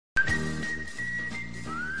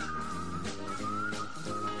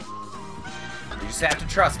just have to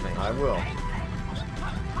trust me. I will.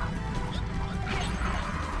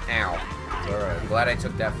 Ow. It's alright. I'm glad I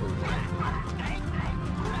took that food.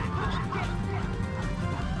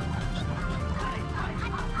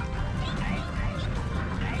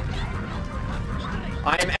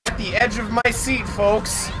 I am at the edge of my seat,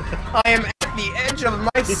 folks. I am at the edge of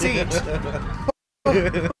my seat.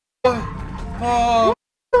 Oh,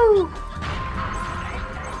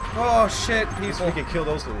 oh shit, people. We can kill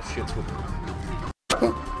those little shits with them.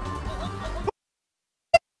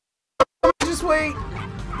 Just wait.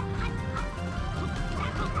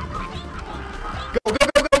 Go, go,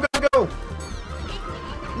 go, go, go, go!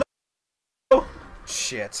 No!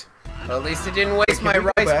 Shit. Well, at least it didn't waste my Can we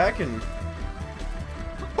rice. go back and...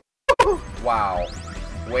 Wow.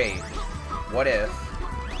 Wait. What if?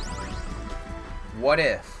 What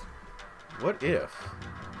if? What if?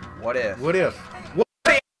 What if? What if? What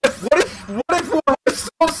if? What if? What if we're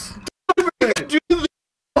so stupid? Do the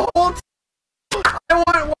whole I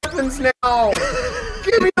want weapons now!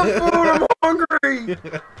 Give me the food, I'm hungry!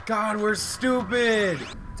 God, we're stupid!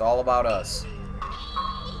 It's all about us.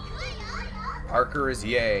 Parker is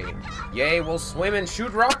Yay. Yay will swim and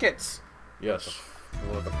shoot rockets! Yes.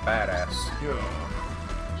 You look a badass. Yeah.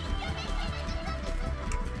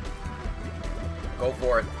 Go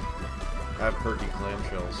for it. I have perky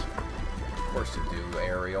clamshells. Of course you do,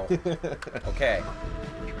 Ariel. Okay.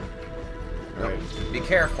 Right. Be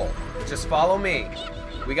careful. Just follow me.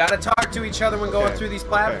 We gotta talk to each other when going through these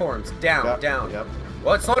platforms. Okay. Down, Yep. down. Yep.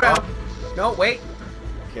 What? Slow down. Up. No, wait.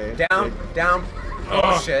 Okay. Down, Okay. down.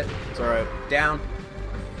 Oh, shit. It's alright. Down.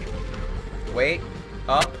 Wait.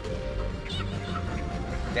 Up.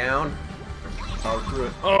 Down. Power through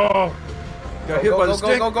it. Oh! Got hit by the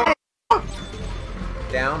stick. Go.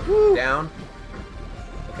 Down. Woo. Down.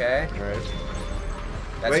 Okay. Alright.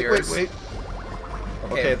 That's Wait, yours. wait.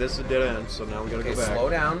 Okay, this is a dead end, so now we gotta go back. Slow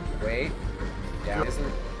down. Wait. Down.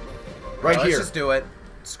 Right Let's here. just do it.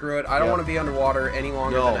 Screw it. I don't Yep. want to be underwater any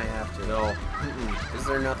longer than I have to. No. Is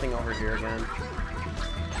there nothing over here again?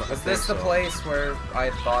 I Was this the think so. place where I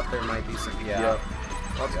thought there might be some? Yeah. Yep.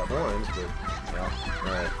 Lots of coins, but... Yeah.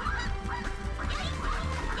 Alright.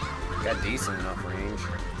 Got decent enough range.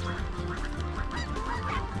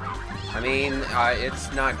 I mean,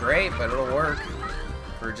 it's not great, but it'll work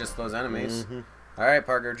for just those enemies. Mm-hmm. Alright,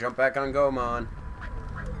 Parker, jump back on Goemon.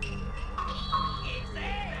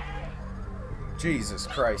 Jesus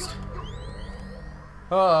Christ.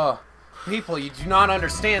 Oh, people, you do not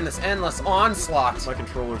understand this endless onslaught. My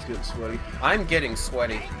controller's getting sweaty. I'm getting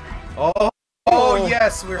sweaty. Oh! Oh,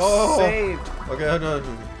 yes, we're saved. Okay, no.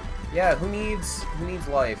 Yeah, who needs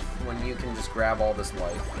life when you can just grab all this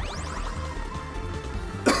life?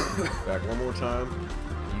 Back one more time.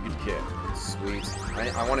 You get kicked. Sweet.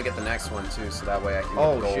 I want to get the next one too, so that way I can get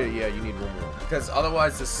Oh gold. shit, yeah, you need one more. Because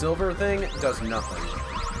otherwise the silver thing does nothing.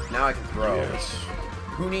 Now I can throw. Yes.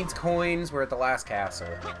 Who needs coins? We're at the last castle.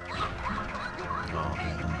 Oh.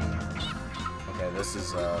 Okay, this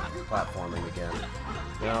is platforming again.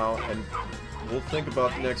 Now, and we'll think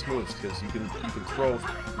about the next moves, because you can throw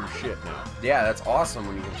your shit now. Yeah, that's awesome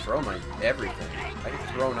when you can throw my everything. I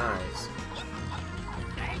can throw knives.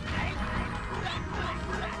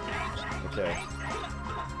 Okay.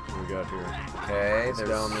 What do we got here? Okay, It's there's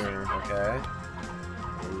down there. Okay.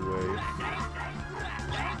 Wait.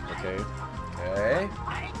 Okay. Okay.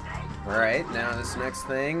 Alright, now this next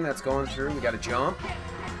thing that's going through, we gotta jump.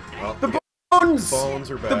 Well, The bones! the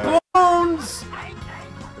bones are back. The bones!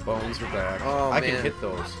 The bones are back. Oh, I man. can hit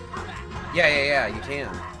those. Yeah, you can.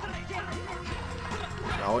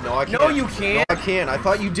 No, I can't. No, you can't. No, I can't. I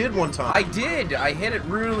thought you did one time. I did! I hit it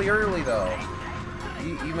really early, though.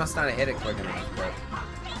 You must not have hit it quick enough, but...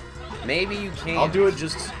 Maybe you can. I'll do it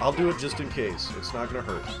just in case. It's not gonna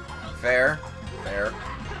hurt. Fair. Fair.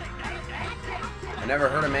 I never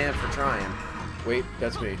hurt a man for trying. Wait,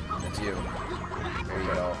 that's me. It's you. There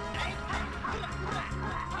you go.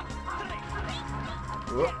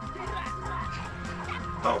 Whoop.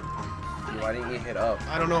 Oh. Why didn't you hit up?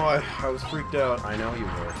 I don't know. I was freaked out. I know you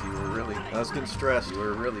were. You were really... I was getting stressed. You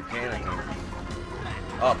were really panicking.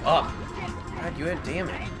 Up. God, you had damn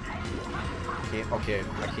it. Can't. Okay,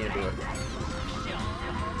 I can't do it.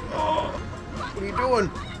 Oh. What are you doing?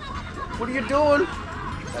 What are you doing?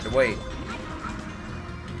 Had to wait.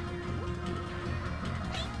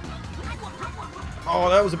 Oh,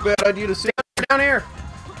 that was a bad idea to say. Down here.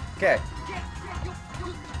 Okay.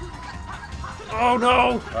 Oh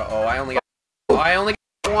no! Uh-oh, I only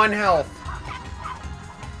got 1 health.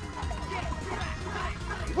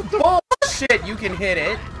 What the bullshit? You can hit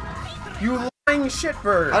it. You lying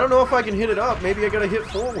shitbird. I don't know if I can hit it up. Maybe I gotta hit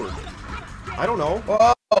forward. I don't know.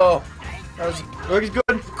 Oh, That was He's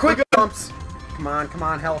good. quick Good. jumps. Come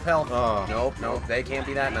on, health. Oh. Nope, they can't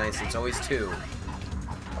be that nice. It's always 2.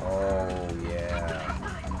 Oh, yeah.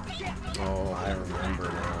 Oh, I remember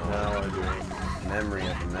now. Now I do. Memory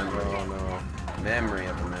of a memory. Oh, no. Memory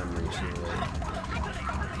of a memory, truly.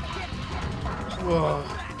 Whoa.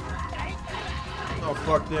 Oh,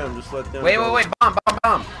 fuck them. Just let them Wait, go. bomb.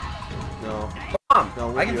 No. Bomb. No,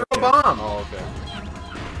 we'll I can be throw okay. a bomb. Oh, okay.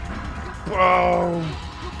 Boom.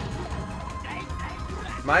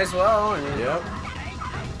 Might as well. I mean, Yep.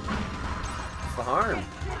 what's the harm?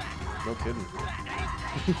 No kidding.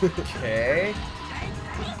 Okay.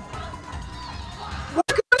 What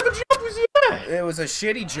kind of a jump was that? It was a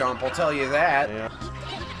shitty jump, I'll tell you that. Yeah.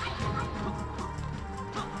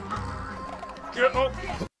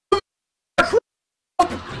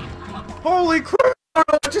 Holy crap! I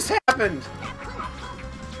don't know what just happened.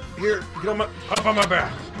 Here, get on up on my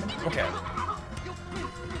back. Okay.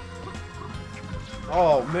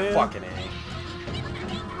 Oh man. Fucking A.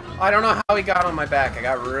 I don't know how he got on my back. I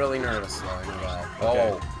got really nervous though. I know that.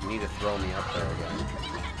 Okay. Oh, you need to throw me up there again.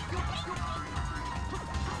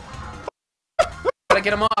 Gotta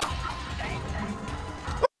get him off.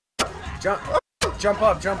 Jump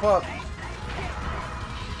up.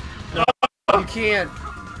 No. You can't.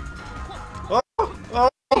 Oh.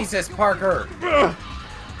 Jesus, Parker.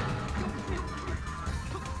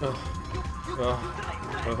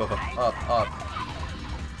 Up.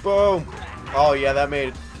 Boom. Oh yeah, that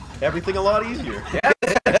made everything a lot easier. Yeah.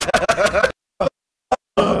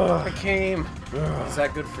 I came. Is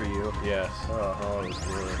that good for you? Yes. Oh, it was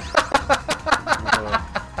good.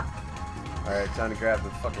 Alright, time to grab the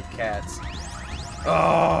fucking cats.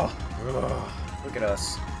 Oh. Look at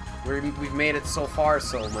us. We've made it so far. We're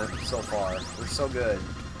so good.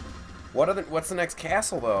 What's the next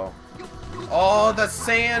castle though? Oh, the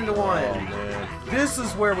sand one. Oh man. This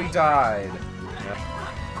is where we died. Yeah.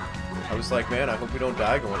 I was like, man, I hope we don't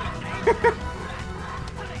die going.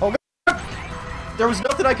 Oh god. There was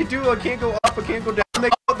nothing I could do. I can't go up. I can't go down.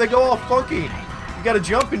 They go all funky. You gotta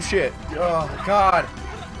jump and shit. Oh god.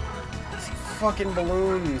 These fucking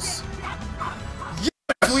balloons.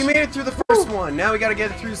 Yes! We made it through the first one. Now we gotta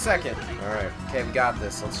get it through the second. Alright. Okay, we got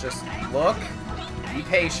this. Let's just look. Be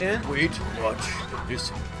patient. Wait, watch,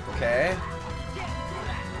 listen. Okay.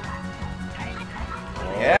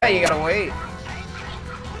 Oh. Yeah, you gotta wait.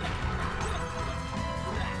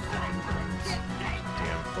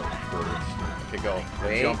 Damn fucking birds. Okay, go.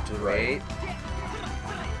 Wait, Jump to the right. wait.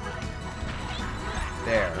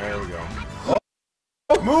 There. There we go.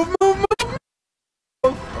 Oh, move.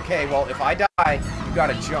 Okay, well, if I die, you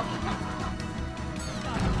gotta jump.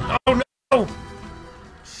 Oh no!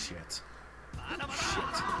 Shit.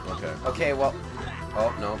 Okay. Okay, well.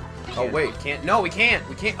 Oh, no. Oh, wait. Can't. No, we can't.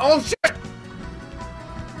 Oh, shit!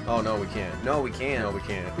 Oh no, we can't. No, we can't. No, we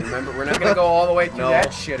can't. Remember, we're not gonna go all the way through No.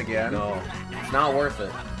 that shit again. No. It's not worth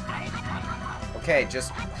it. Okay,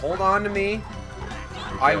 just hold on to me.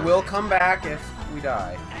 I will come back if we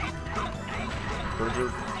die. Birds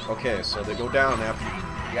are... Okay, so they go down after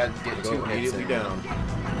You gotta get they 2 go hits immediately in. down.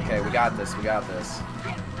 Okay, we got this. You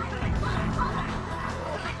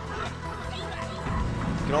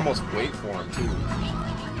can almost wait for him too,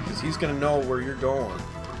 because he's gonna know where you're going.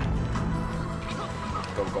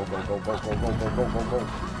 Go.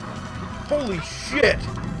 Holy shit!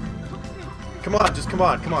 Come on, just come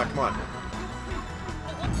on.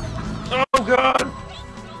 Oh god!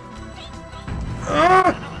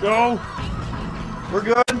 Go! We're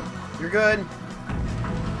good. You're good.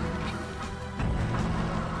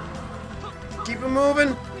 Keep it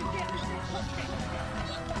moving.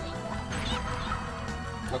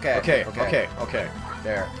 Okay. Okay.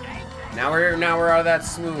 There. Now we're out of that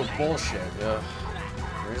slew of bullshit. Yeah.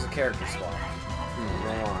 There's a character swap. I don't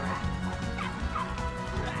know why.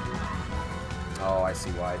 Oh, I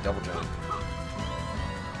see why. Double jump.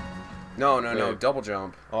 No, Wait. double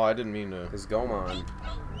jump. Oh, I didn't mean to. Is Goemon.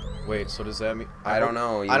 Wait, so does that mean... I don't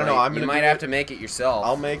know. I don't know. I'm you gonna might do have it. to make it yourself.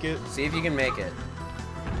 I'll make it. See if you can make it.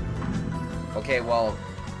 Okay, well,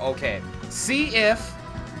 okay. See if...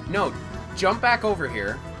 No, jump back over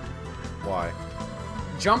here. Why?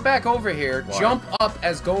 Jump back over here, Why? jump up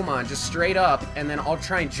as Goemon, just straight up, and then I'll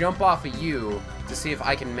try and jump off of you to see if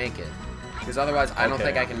I can make it. Because otherwise, I don't Okay.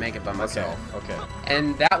 think I can make it by myself. Okay.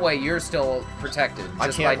 And that way, you're still protected. I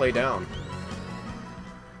just can't by... lay down.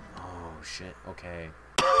 Oh, shit. Okay.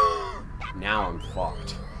 Now I'm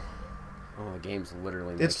fucked. Oh, the game's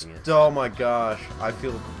literally It's... making it. Oh my gosh. I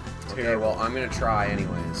feel Okay, terrible. well, I'm gonna try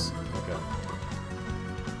anyways.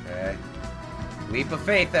 Okay. Leap of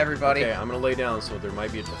faith, everybody. Okay, I'm gonna lay down, so there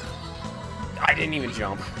might be a... I didn't even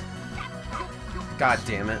jump. God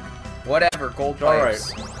damn it. Whatever, gold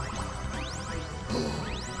pipes. Alright.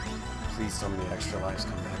 Please tell me the extra lives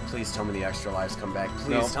come back. Please tell me the extra lives come back. Please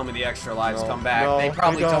No. tell me the extra lives No. come back. No, they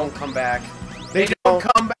probably they don't don't. come back. They don't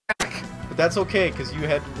don't. come back. But that's okay, because you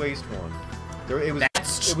had to waste one. It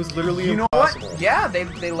was literally you know impossible. what? Yeah,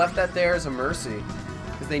 they left that there as a mercy.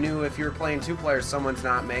 Because they knew if you were playing 2 players, someone's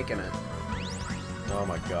not making it. Oh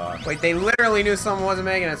my god. Wait, they literally knew someone wasn't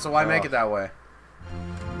making it, so why make it that way?